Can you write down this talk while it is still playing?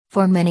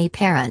For many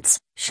parents,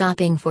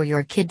 shopping for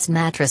your kid's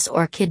mattress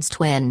or kid's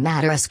twin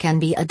mattress can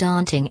be a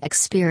daunting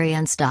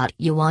experience.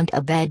 You want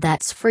a bed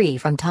that's free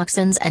from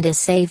toxins and is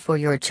safe for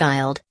your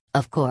child,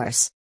 of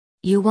course.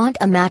 You want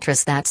a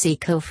mattress that's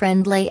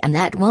eco-friendly and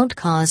that won't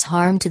cause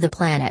harm to the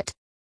planet.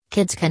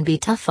 Kids can be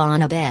tough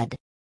on a bed.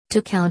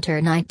 To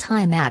counter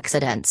nighttime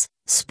accidents,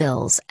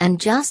 spills,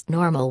 and just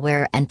normal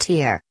wear and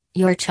tear,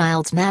 your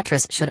child's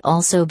mattress should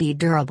also be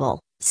durable,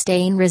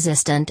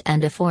 stain-resistant,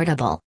 and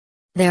affordable.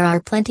 There are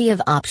plenty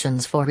of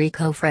options for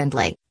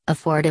eco-friendly,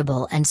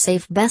 affordable, and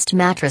safe best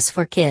mattress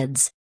for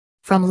kids.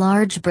 From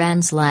large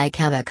brands like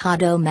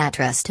Avocado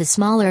Mattress to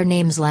smaller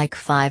names like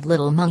Five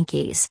Little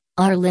Monkeys,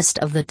 our list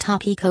of the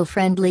top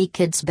eco-friendly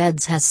kids'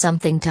 beds has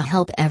something to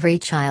help every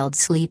child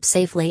sleep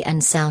safely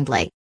and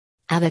soundly.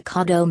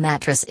 Avocado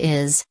Mattress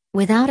is,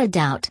 without a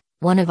doubt,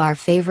 one of our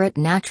favorite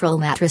natural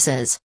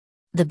mattresses.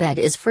 The bed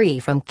is free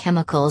from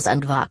chemicals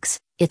and VOX,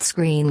 it's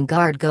Green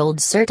Guard Gold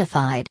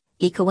certified,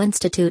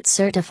 Eco-Institute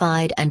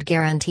certified, and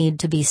guaranteed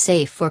to be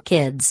safe for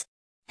kids.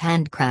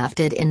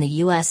 Handcrafted in the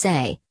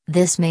USA,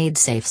 this Made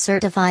Safe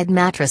certified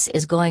mattress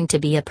is going to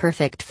be a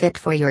perfect fit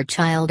for your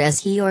child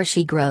as he or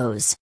she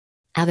grows.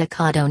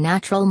 Avocado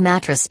Natural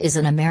Mattress is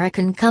an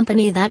American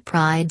company that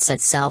prides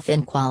itself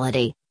in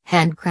quality,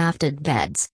 handcrafted beds,